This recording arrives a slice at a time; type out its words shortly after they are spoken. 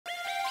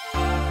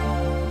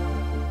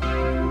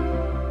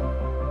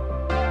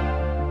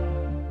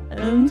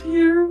And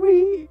here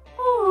we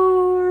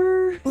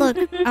are. Look,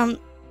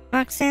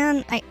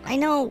 Roxanne, I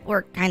know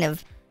we're kind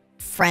of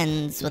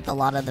friends with a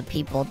lot of the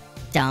people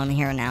down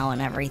here now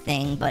and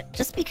everything, but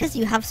just because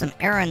you have some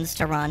errands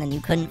to run and you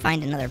couldn't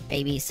find another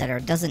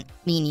babysitter doesn't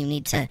mean you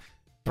need to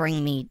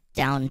bring me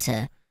down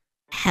to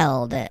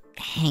hell to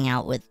hang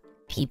out with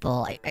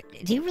people.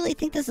 Do you really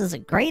think this is a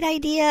great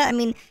idea? I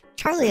mean,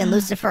 Charlie and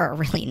Lucifer are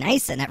really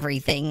nice and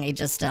everything. I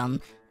just,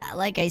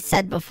 like I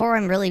said before,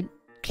 I'm really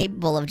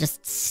capable of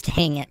just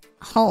staying at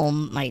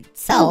home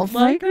myself.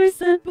 Well, like I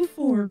said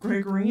before,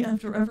 Gregory,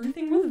 after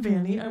everything with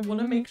Vanny, I want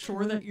to make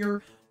sure that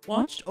you're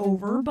watched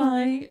over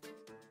by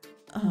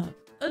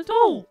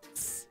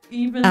adults,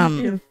 even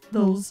if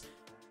those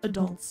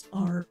adults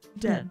are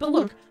dead. But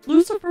look,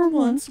 Lucifer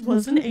once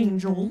was an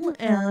angel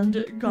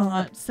and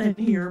got sent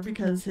here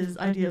because his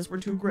ideas were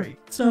too great.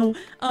 So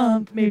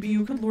maybe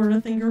you could learn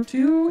a thing or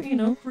two, you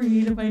know,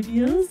 creative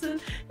ideas,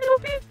 and it'll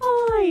be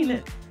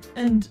fine.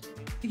 And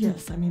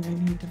yes, I mean,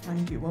 I need to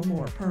find you a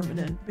more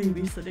permanent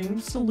babysitting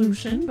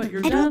solution, but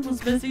your dad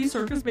was busy,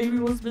 Circus Baby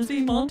was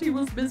busy, Monty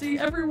was busy,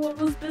 everyone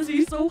was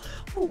busy, so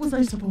what was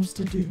I supposed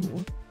to do?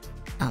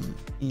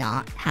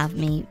 Not have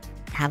me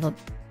have a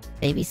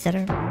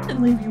babysitter?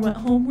 And leave you at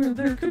home where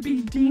there could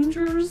be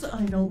dangers?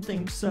 I don't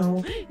think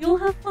so. You'll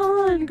have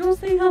fun. Go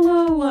say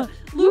hello.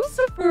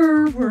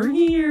 Lucifer, we're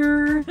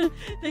here.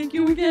 Thank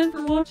you again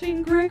for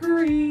watching,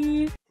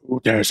 Gregory. Who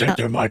dares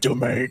enter my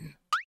domain?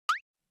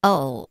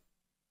 Oh.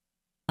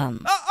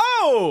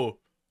 Oh!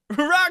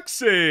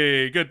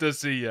 Roxy! Good to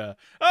see ya.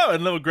 Oh,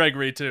 and little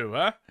Gregory too,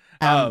 huh?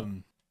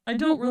 I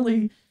don't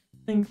really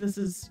think this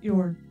is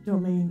your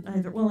domain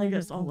either. Well, I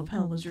guess all of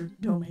hell is your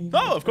domain.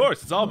 Oh, of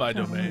course, it's all my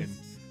domain.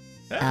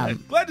 Yeah,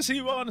 glad to see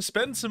you want to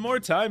spend some more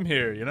time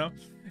here, you know?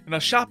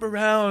 Shop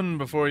around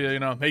before you,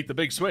 make the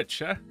big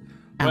switch, huh?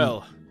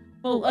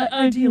 Well,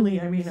 ideally,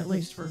 I mean, at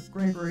least for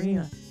Gregory,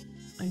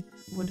 I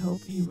would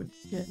hope he would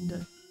get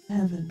into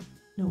heaven.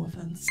 No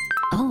offense.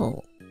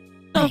 Oh.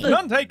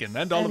 None taken,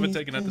 and all of it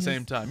taken at the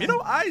same time.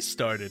 I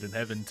started in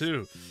heaven,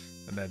 too.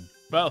 And then,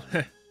 well,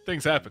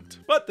 things happened.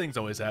 But things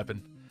always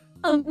happen.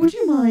 Would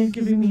you mind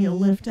giving me a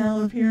lift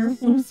out of here,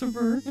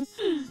 Lucifer?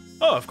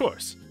 Oh, of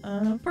course.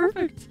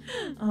 Perfect.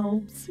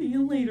 I'll see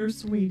you later,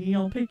 sweetie.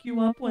 I'll pick you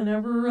up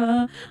whenever,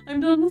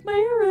 I'm done with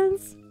my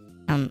errands.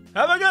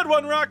 Have a good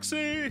one,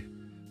 Roxy!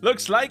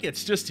 Looks like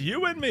it's just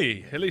you and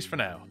me, at least for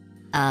now.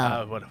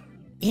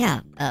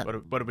 Yeah,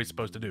 what are we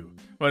supposed to do?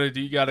 What,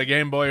 do you got a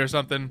Game Boy or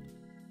something?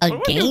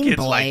 What do kids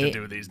Boy? like to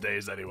do these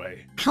days,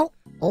 anyway? How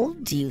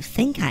old do you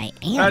think I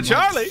am?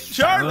 Charlie, like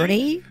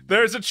Charlie,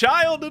 there's a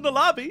child in the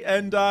lobby,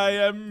 and I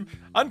am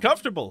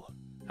uncomfortable.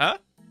 Huh?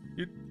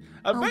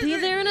 I'll be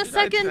there in a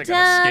second, I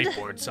Dad. got a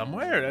skateboard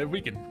somewhere.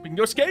 We can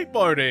go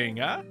skateboarding,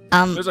 huh?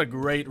 There's a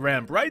great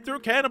ramp right through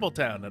Cannibal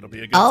Town. That'll be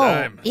a good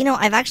time.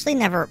 I've actually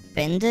never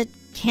been to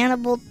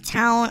Cannibal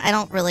Town. I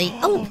don't really.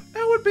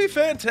 That would be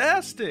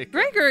fantastic.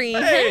 Gregory,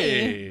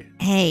 hey.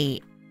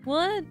 Hey.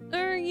 What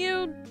are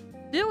you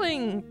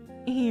doing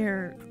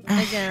here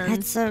again?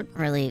 It's a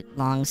really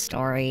long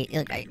story.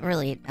 Look, I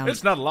really don't.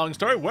 It's not a long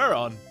story. We're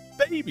on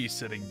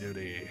babysitting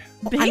duty.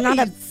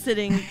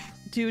 Babysitting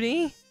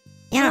duty?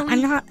 Yeah,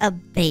 I'm not a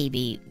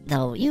baby,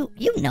 though. You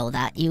know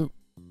that. You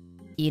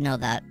know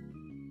that,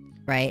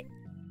 right?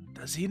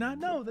 Does he not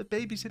know that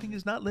babysitting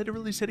is not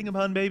literally sitting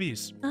upon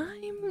babies?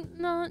 I'm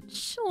not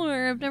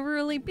sure. I've never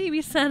really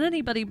babysat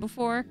anybody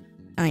before.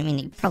 I mean,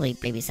 you probably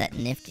babysat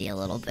Nifty a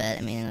little bit.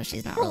 I mean, I know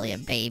she's not really a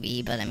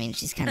baby, but I mean,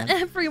 she's kind of...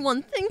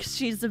 Everyone thinks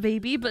she's a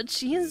baby, but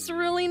she's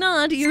really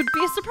not. You'd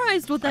be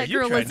surprised what that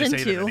girl is into. Are you trying to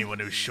say that anyone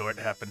who's short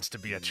happens to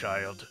be a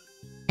child?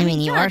 I mean,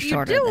 you are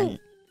shorter than me.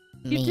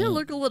 You do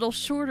look a little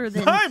shorter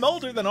than... I'm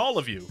older than all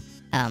of you.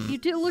 You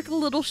do look a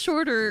little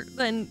shorter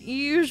than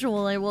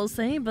usual, I will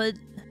say, but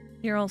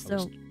you're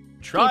also...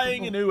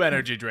 Trying a new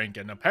energy drink,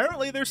 and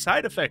apparently there's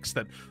side effects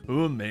that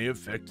may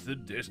affect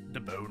the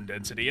bone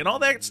density and all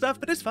that stuff,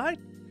 but it's fine.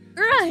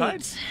 Right.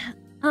 It's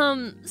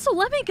fine. So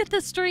let me get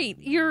this straight.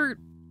 You're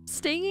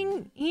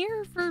staying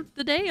here for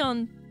the day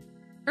on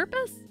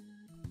purpose?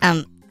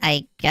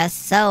 I guess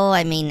so.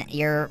 I mean,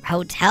 your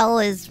hotel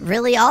is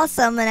really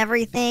awesome and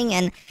everything,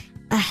 and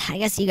I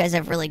guess you guys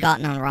have really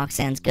gotten on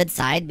Roxanne's good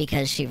side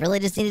because she really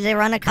just needed to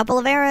run a couple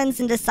of errands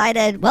and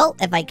decided, well,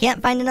 if I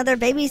can't find another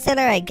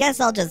babysitter, I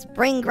guess I'll just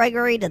bring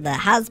Gregory to the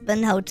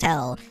Hazbin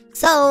Hotel.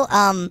 So,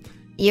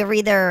 you're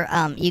either,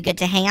 you get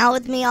to hang out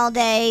with me all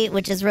day,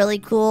 which is really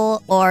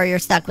cool, or you're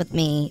stuck with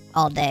me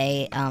all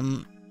day,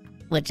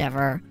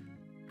 whichever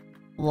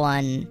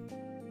one.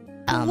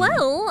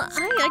 Well,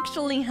 I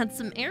actually had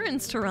some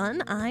errands to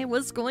run. I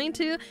was going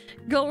to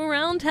go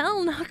around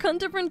town, knock on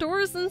different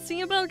doors, and see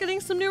about getting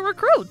some new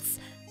recruits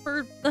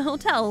for the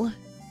hotel.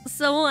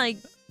 So I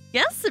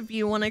guess if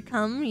you want to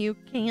come, you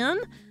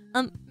can.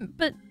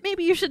 But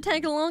maybe you should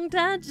tag along,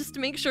 Dad, just to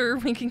make sure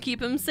we can keep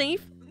him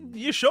safe.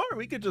 You sure?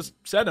 We could just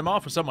send him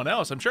off with someone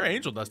else. I'm sure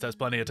Angel Dust has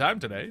plenty of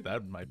time today.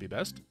 That might be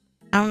best.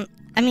 I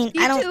mean,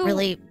 I don't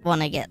really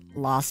want to get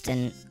lost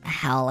in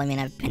hell. I mean,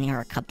 I've been here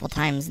a couple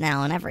times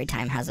now, and every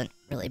time hasn't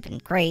really been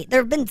great. There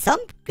have been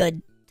some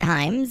good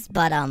times,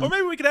 but Or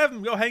maybe we could have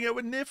him go hang out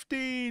with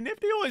Nifty.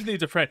 Nifty always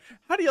needs a friend.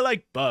 How do you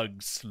like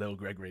bugs, little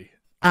Gregory?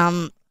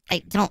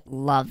 I don't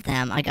love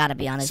them. I gotta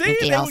be honest. See,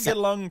 Nifty they also... would get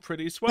along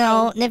pretty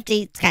swell. No,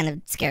 Nifty kind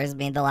of scares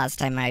me.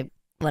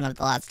 One of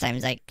the last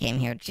times I came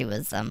here, she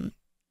was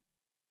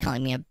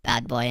calling me a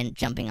bad boy and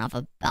jumping off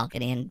a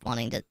balcony and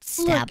wanting to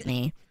stab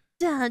me.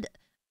 Dad,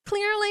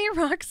 clearly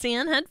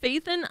Roxanne had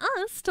faith in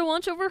us to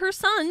watch over her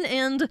son,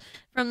 and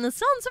from the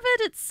sounds of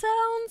it, it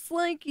sounds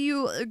like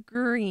you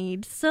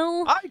agreed.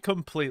 So I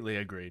completely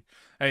agreed.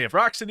 Hey, if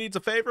Roxanne needs a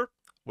favor,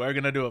 we're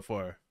gonna do it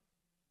for her.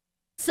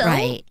 So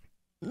Right.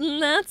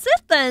 that's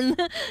it then.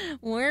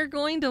 We're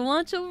going to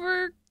watch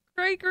over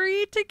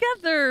Gregory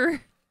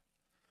together.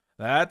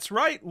 That's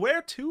right.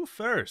 Where to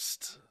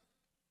first?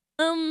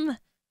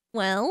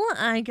 Well,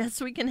 I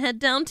guess we can head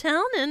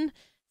downtown and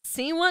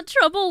see what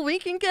trouble we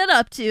can get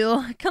up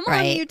to. Come on,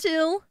 Right. you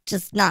two.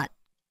 Just not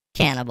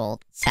Cannibal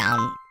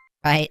Town,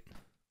 right?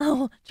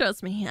 Oh,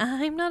 trust me,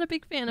 I'm not a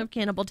big fan of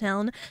Cannibal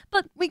Town,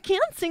 but we can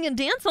sing and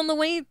dance on the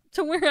way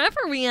to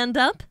wherever we end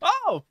up.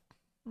 Oh,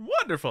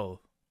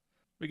 wonderful.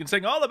 We can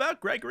sing all about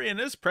Gregory and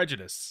his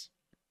prejudice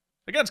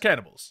against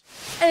cannibals.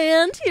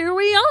 And here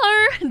we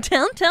are,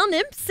 downtown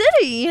Imp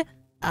City.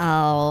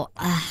 Oh,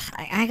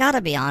 I gotta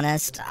be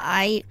honest.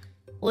 I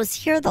was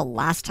here the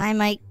last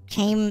time I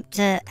came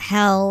to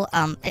hell.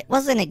 It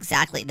wasn't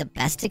exactly the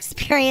best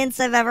experience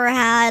I've ever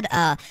had.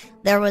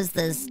 There was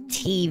this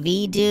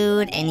TV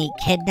dude, and he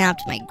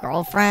kidnapped my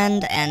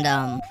girlfriend,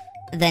 and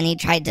then he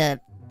tried to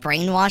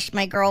brainwash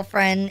my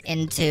girlfriend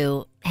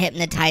into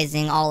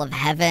hypnotizing all of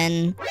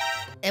heaven.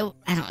 It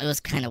was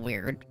kind of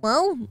weird.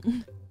 Well,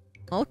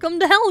 welcome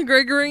to hell,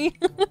 Gregory.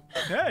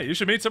 Yeah, you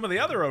should meet some of the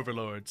other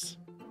overlords.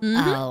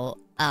 Mhm. Oh,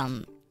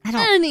 I don't.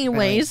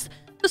 Anyways,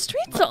 the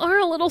streets are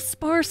a little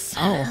sparse.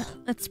 Oh.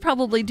 That's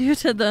probably due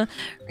to the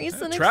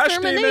recent Trash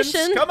demons,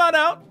 extermination. come on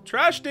out.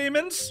 Trash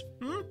demons.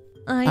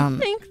 I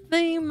think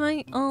they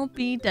might all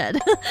be dead.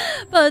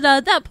 But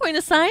that point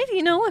aside,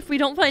 if we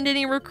don't find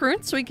any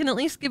recruits, we can at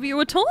least give you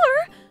a tour.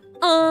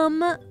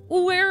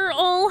 Where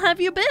all have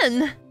you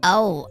been?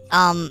 Oh,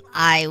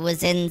 I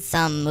was in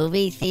some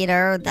movie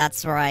theater.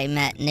 That's where I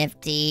met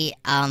Nifty.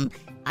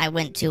 I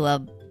went to a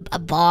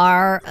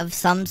bar of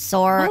some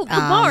sort. Oh, the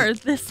bar.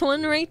 This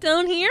one right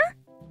down here?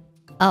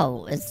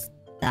 Oh, is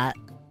that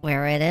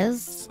where it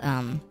is?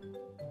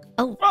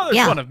 Oh, Well, there's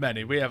yeah. one of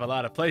many. We have a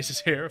lot of places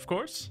here, of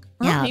course.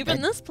 Yeah,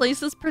 Even this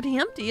place is pretty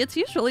empty. It's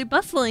usually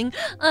bustling.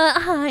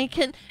 Hi,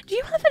 do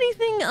you have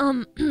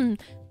anything,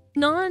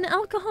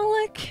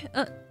 non-alcoholic?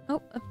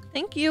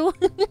 Thank you.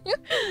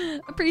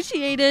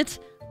 Appreciate it.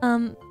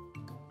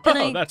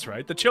 That's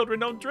right. The children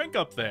don't drink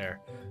up there.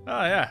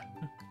 Oh, yeah.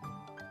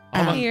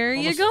 Here you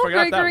Almost go,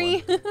 forgot that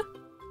Gregory.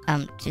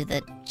 Do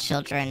the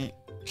children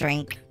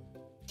drink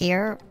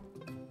here?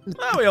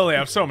 Well, we only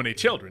have so many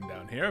children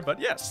down here, but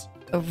yes.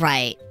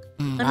 Right.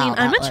 I mean, Wow,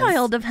 I'm that a was-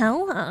 child of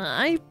hell.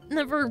 I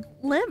never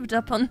lived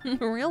up on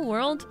the real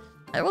world.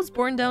 I was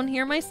born down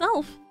here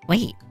myself.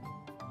 Wait,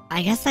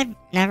 I guess I've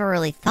never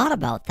really thought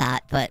about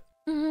that, but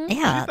Mhm.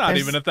 yeah. He's not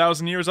even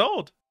 1,000 years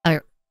old.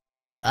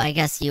 I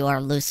guess you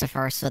are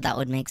Lucifer, so that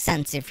would make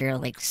sense if you're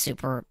like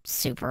super,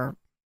 super,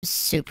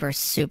 super,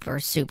 super,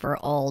 super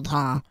old,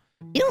 huh?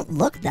 You don't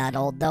look that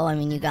old, though. I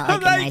mean, you got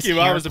like a Thank nice you.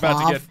 hair I was about to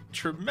cloth. get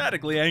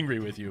dramatically angry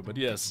with you, but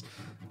yes.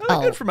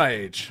 Oh. Good for my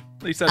age.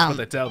 At least that's what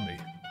they tell me.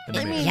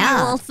 I mean, Yeah.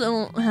 you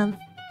also have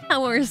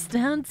powers,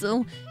 Dad,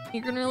 so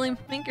you can really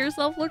make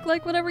yourself look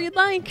like whatever you'd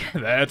like.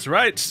 That's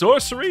right.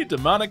 Sorcery,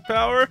 demonic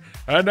power,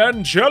 and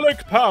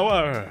angelic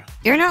power.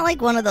 You're not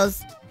like one of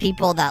those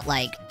people that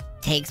like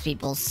takes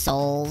people's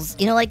souls.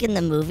 You know, like in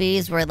the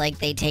movies where like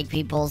they take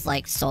people's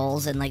like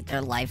souls and like their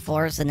life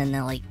force and then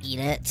they like eat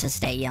it to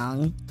stay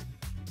young.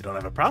 You don't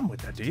have a problem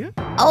with that, do you?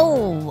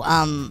 Oh,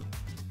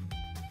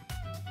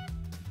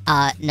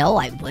 no,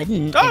 I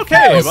wouldn't.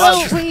 Okay, If-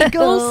 well- So we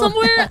go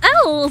somewhere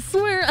else.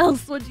 Where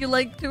else would you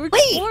like to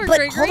explore, Wait, but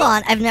Gregory? hold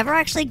on. I've never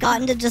actually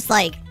gotten to just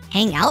like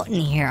hang out in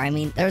here. I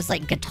mean, there's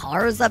like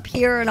guitars up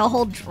here and a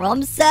whole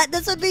drum set.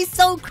 This would be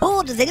so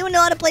cool. Does anyone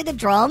know how to play the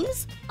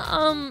drums?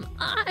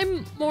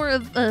 I'm more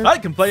of a I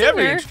can play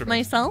every singer instrument.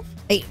 myself.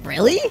 Wait,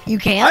 really? You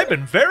can't? I've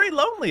been very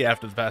lonely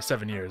after the past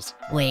 7 years.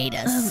 Wait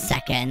a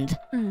second.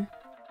 mm.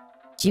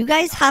 Do you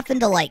guys happen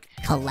to like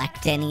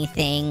collect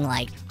anything?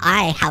 Like,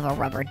 I have a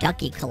rubber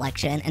ducky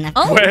collection, and if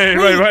Oh,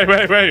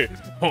 Wait.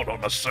 Hold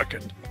on a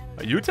second.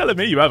 Are you telling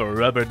me you have a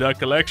rubber duck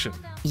collection?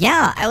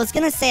 yeah, I was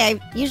gonna say I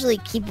usually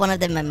keep one of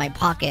them in my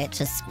pocket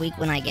to squeak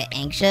when I get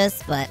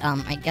anxious, but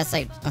I guess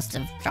I must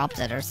have dropped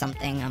it or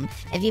something.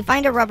 If you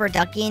find a rubber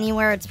ducky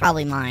anywhere, it's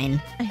probably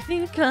mine. I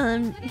think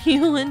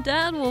you and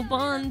Dad will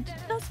bond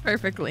just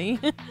perfectly.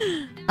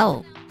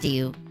 Oh, do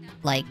you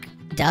like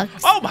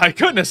ducks? Oh my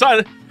goodness!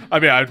 I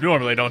mean, I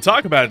normally don't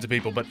talk about it to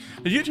people, but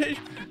do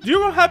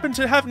you happen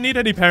to need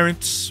any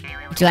parents?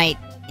 Do I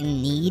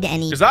need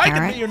any Because I could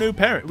parent? be your new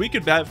parent. We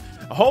could have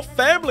a whole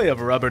family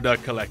of rubber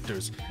duck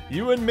collectors.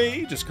 You and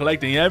me just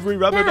collecting every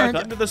rubber Dad,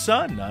 duck under the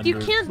sun. You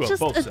can't just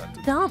both suns.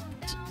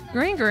 adopt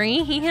Gregory.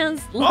 He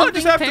has Well, I loving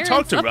just have to parents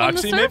talk to up on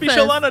the Roxy. Maybe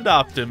she'll surface.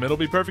 unadopt him. It'll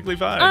be perfectly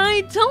fine.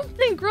 I don't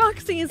think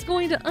Roxy is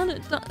going to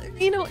unadopt.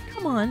 You know what?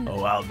 Come on.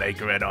 Oh, I'll make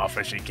her an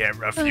offer she can't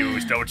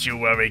refuse. Don't you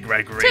worry,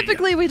 Gregory.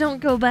 Typically, we don't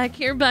go back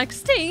here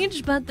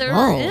backstage, but there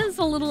Whoa. is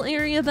a little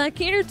area back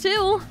here,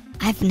 too.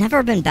 I've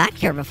never been back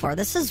here before.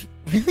 This is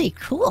really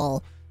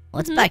cool.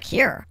 What's back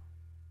here?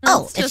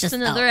 It's just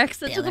another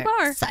exit to the other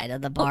bar. Side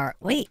of the bar.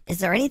 Wait, is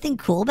there anything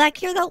cool back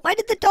here though? Why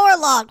did the door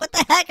lock? What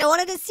the heck? I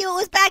wanted to see what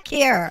was back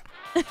here.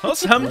 Well,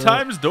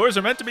 sometimes doors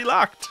are meant to be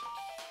locked.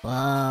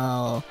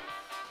 Whoa.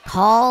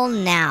 Call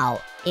now.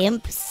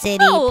 Imp City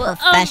Oh,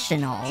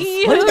 Professionals.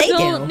 You What do they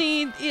don't do?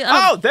 need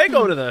Oh, they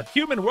go to the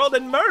human world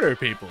and murder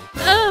people.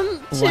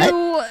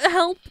 to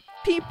help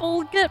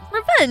people get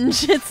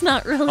revenge. It's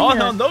not really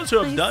On those who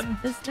have nice done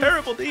business.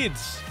 terrible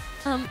deeds.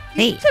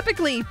 Hey.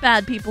 Typically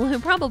bad people who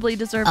probably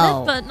deserve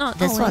Oh, it, but not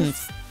this always.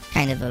 one's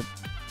kind of a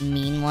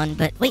mean one,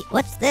 but wait,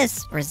 what's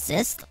this?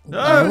 Resist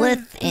Uh,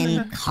 Lilith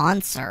in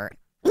concert.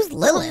 Who's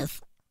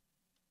Lilith?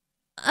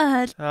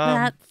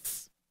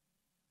 That's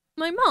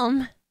my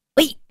mom.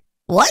 Wait,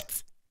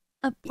 what?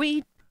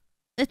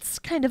 It's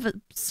kind of a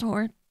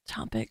sore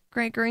topic,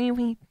 Gregory.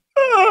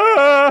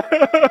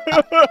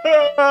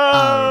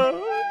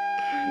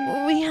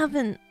 We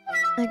haven't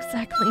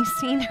exactly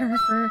seen her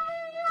for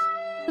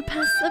the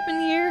past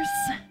 7 years.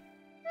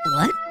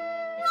 What?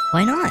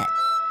 Why not?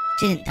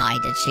 She didn't die,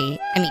 did she?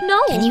 I mean, No,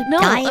 can you no,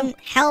 die in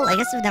hell? I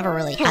guess we've never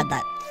really had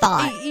that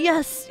thought.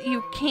 Yes,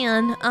 you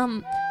can.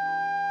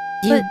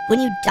 When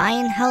you die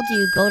in hell, do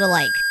you go to,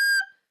 like,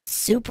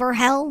 super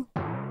hell?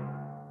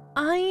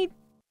 I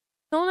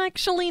don't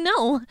actually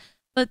know,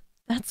 but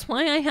that's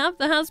why I have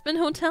the Hazbin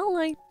Hotel.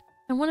 I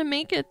want to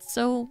make it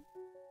so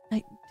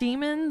like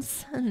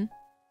demons and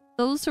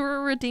those who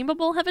are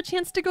redeemable have a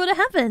chance to go to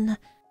heaven.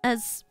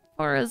 As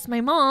far as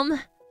my mom,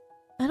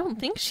 I don't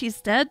think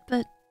she's dead,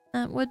 but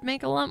that would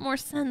make a lot more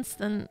sense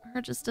than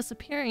her just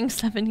disappearing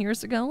 7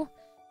 years ago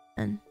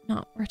and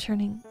not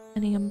returning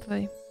any of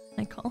my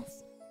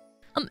calls.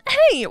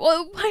 Hey,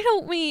 well, why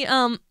don't we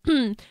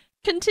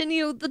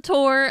continue the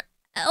tour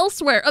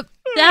elsewhere?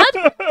 Dad?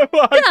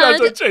 Why Dad?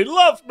 doesn't she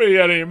love me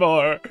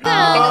anymore?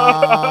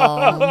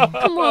 Oh.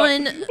 Come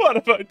on. What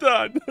have I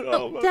done?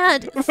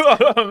 Dad.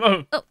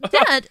 Oh,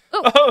 Dad.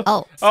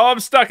 Oh, I'm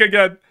stuck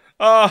again.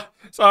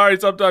 Sorry,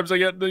 sometimes I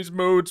get in these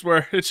moods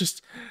where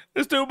it's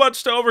too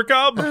much to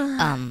overcome.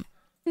 Can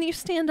you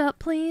stand up,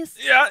 please?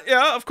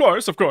 Yeah, of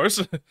course.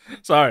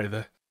 Sorry.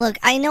 look,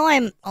 I know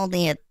I'm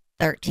only a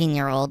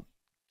 13-year-old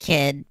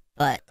kid,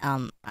 but,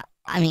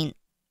 I mean,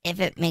 if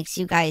it makes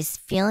you guys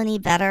feel any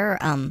better,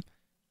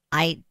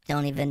 I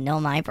don't even know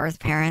my birth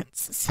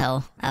parents,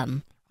 so,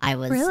 I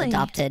was Really?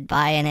 adopted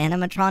by an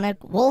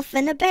animatronic wolf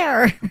and a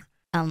bear.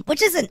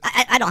 Which isn't,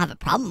 I don't have a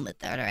problem with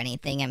that or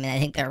anything. I mean, I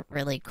think they're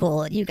really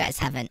cool. You guys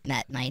haven't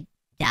met my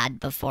dad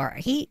before.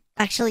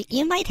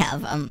 You might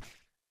have,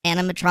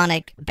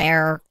 animatronic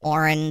bear,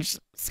 orange,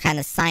 kind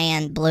of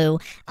cyan blue.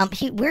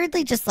 He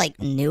weirdly just, like,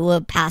 knew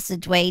a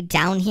passageway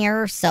down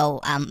here, so,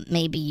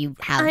 maybe you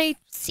have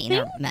seen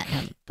or met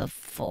him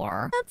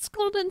before. That's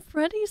Golden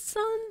Freddy's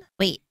son?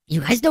 Wait,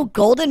 you guys know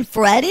Golden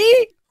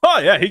Freddy? Oh,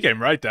 yeah, he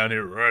came right down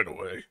here right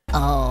away.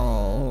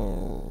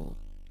 Oh.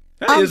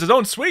 Yeah, he has his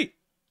own suite.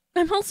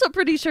 I'm also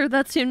pretty sure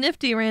that's who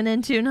Nifty ran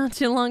into not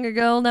too long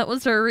ago. That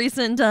was her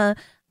recent, bad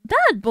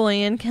boy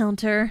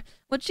encounter.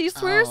 But she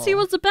swears he Oh.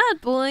 was a bad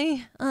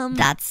boy.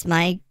 That's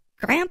my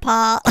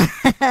grandpa.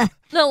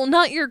 No,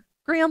 not your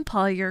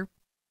grandpa, your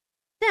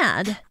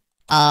dad.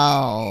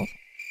 Oh.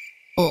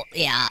 Well,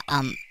 yeah,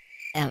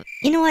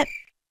 you know what?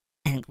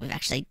 I think we've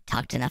actually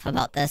talked enough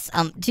about this.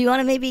 Do you want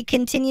to maybe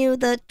continue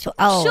the Sure.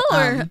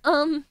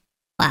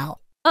 Wow.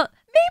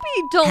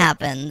 Maybe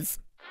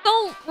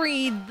don't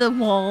read the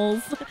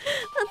walls.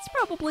 That's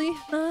probably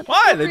not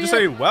Why? They just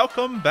say, appropriate.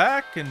 welcome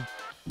back, and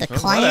The Well,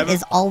 client whatever.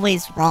 is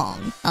always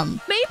wrong.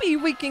 Maybe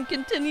we can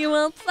continue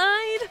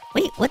outside.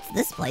 Wait, what's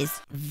this place?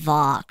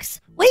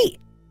 Vox. Wait,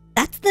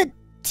 that's the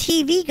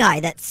TV guy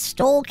that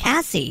stole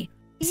Cassie.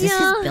 Is this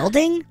his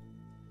building?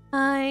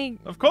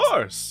 of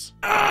course.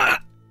 Oh,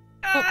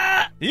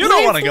 You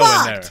don't want to It's go in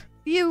locked. there.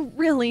 You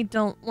really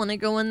don't want to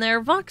go in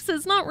there. Vox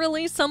is not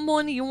really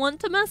someone you want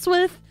to mess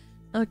with,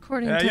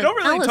 according Yeah, to you don't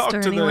really Alistair,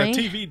 talk to anyway.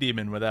 the TV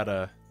demon without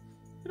a,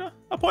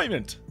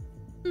 appointment.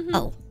 Mhm.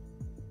 Oh.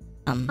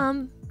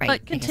 Right, I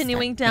But guess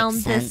continuing that down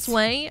makes this sense.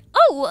 way.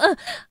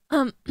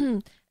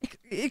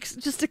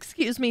 Just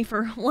excuse me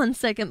for 1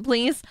 second,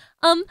 please.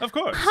 Of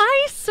course.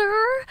 Hi,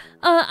 sir.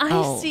 I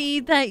Oh. see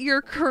that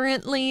you're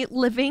currently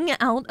living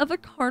out of a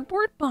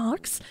cardboard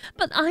box,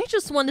 but I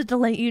just wanted to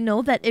let you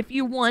know that if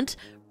you want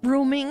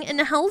rooming and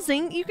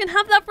housing, you can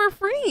have that for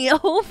free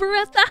over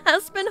at the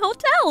Hazbin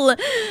Hotel.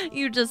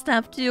 You just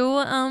have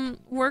to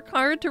work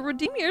hard to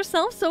redeem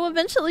yourself so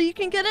eventually you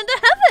can get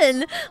into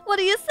heaven. What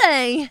do you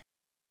say?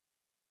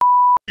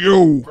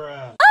 You.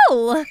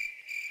 Oh,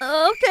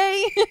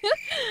 okay.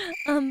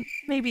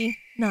 Maybe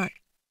not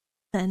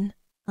then.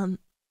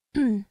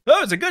 That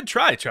was a good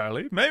try,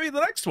 Charlie. Maybe the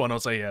next one will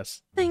say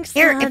yes. Thanks,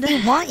 Here, Dad. if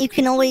you want, you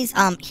can always,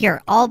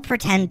 here, I'll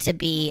pretend to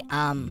be,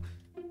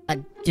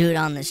 a dude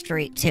on the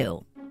street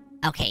too.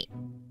 Okay.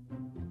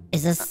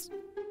 Is this...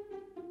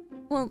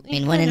 Well, I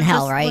mean, when in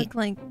hell, right? Look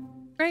like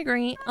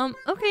Gregory.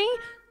 Okay.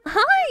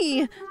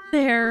 Hi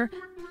there,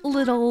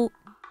 little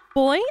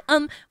boy.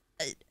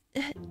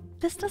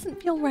 This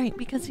doesn't feel right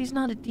because he's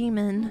not a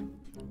demon.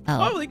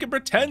 Oh. Oh, he can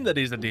pretend that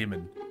he's a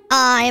demon.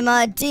 I'm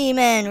a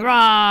demon. Roar.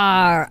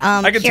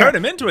 I can here. turn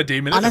him into a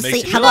demon. Honestly, if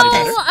it makes how you about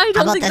feel this? No, I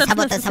don't think that's How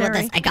about this?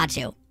 necessary. I got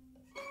you.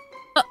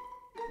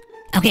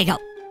 Okay, go.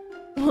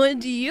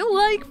 Would you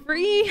like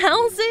free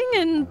housing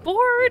and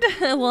board?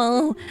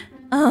 Well,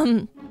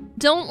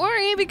 don't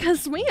worry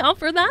because we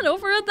offer that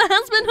over at the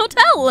Hazbin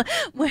Hotel,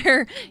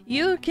 where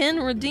you can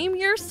redeem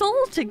your soul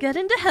to get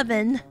into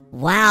heaven.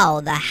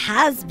 Wow, the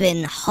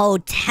Hazbin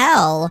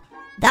Hotel.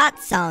 That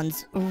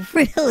sounds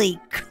really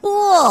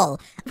cool.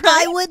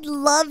 I would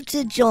love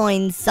to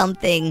join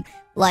something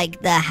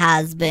like the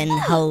Hazbin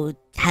Hotel.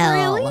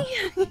 Really?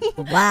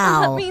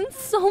 Wow. That means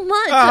so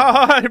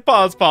much.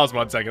 Pause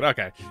 1 second.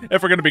 Okay.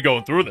 If we're going to be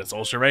going through this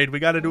whole charade, we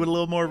got to do it a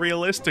little more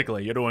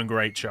realistically. You're doing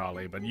great,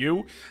 Charlie. But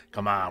you,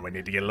 come on, we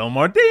need to get a little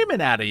more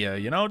demon out of you.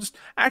 You know, just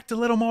act a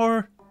little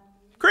more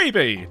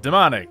creepy,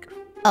 demonic,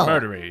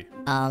 murdery,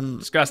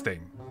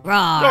 disgusting.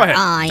 Roar, Go ahead.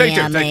 I Take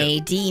am two. a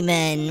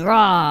demon.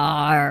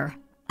 Roar.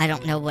 I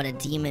don't know what a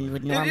demon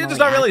would normally You're just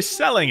not really act.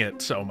 selling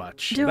it so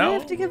much. Do no? I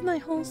have to give my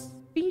whole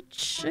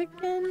speech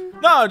again?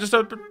 No, just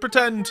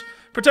pretend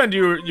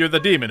you're the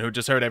demon who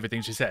just heard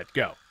everything she said.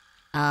 Go.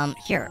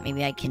 Here,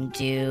 maybe I can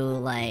do,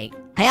 like,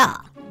 hiya.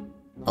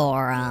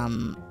 Or,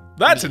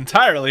 That's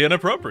entirely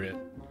inappropriate.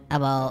 how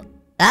about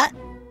that?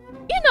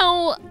 You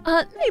know,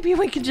 maybe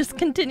we could just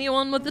continue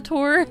on with the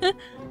tour.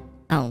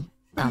 Oh,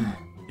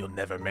 You'll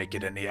never make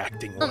it in the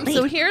acting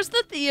So here's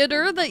the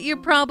theater that you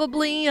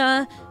probably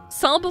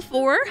saw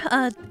before.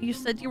 You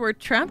said you were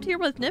trapped here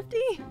with Nifty?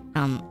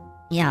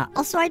 yeah.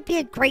 Also, I'd be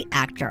a great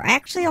actor. I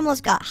actually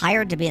almost got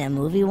hired to be in a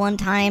movie one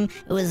time.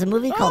 It was a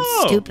movie called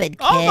Stupid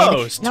Kid.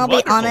 almost. And I'll be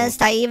Wonderful.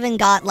 honest, I even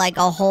got, like,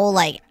 a whole,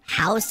 like,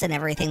 house and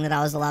everything that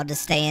I was allowed to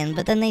stay in.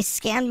 But then they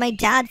scammed my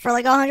dad for,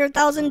 like,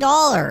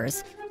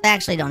 $100,000. I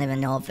actually don't even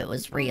know if it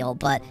was real,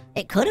 but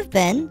it could have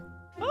been.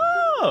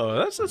 Oh,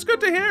 that's good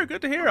to hear.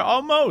 Good to hear.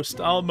 Almost.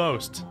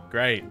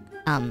 Great.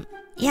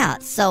 Yeah,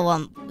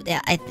 so,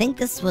 yeah, I think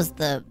this was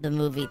the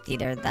movie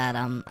theater that,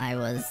 I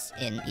was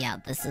in. Yeah,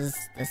 this is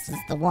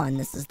the one.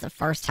 This is the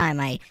first time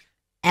I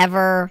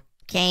ever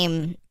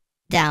came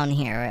down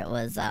here. It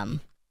was,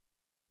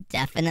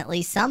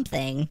 definitely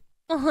something.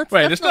 Well,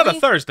 Wait, it's not a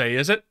Thursday,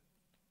 is it?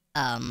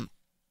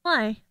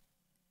 Why?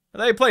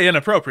 They play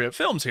inappropriate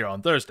films here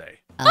on Thursday.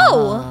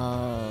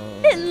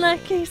 In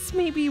that case,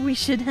 maybe we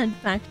should head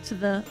back to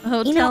the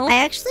hotel. You know,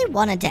 I actually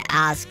wanted to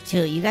ask,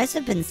 too. You guys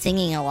have been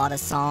singing a lot of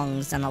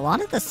songs, and a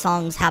lot of the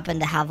songs happen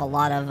to have a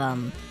lot of,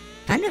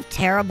 kind of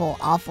terrible,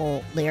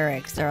 awful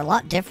lyrics. They're a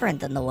lot different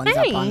than the ones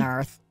up on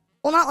Earth.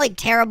 Well, not, like,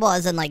 terrible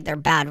as in, like, they're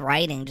bad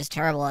writing, just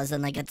terrible as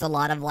in, like, it's a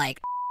lot of, like,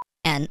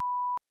 and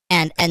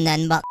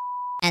then, but,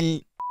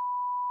 and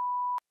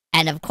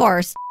of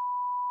course.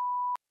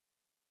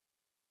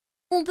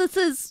 Well, this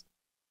is,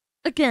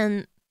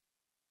 again,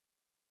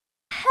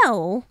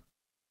 hell.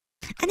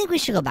 I think we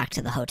should go back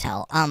to the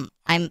hotel. I'm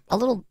a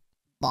little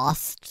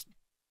lost.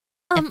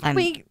 If I'm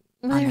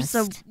There's a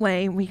honest.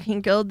 way we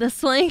can go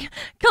this way.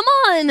 Come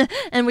on!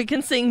 And we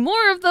can sing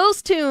more of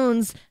those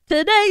tunes.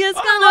 Today is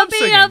I gonna love be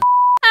singing. a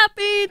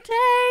happy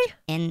day.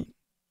 In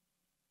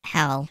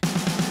hell.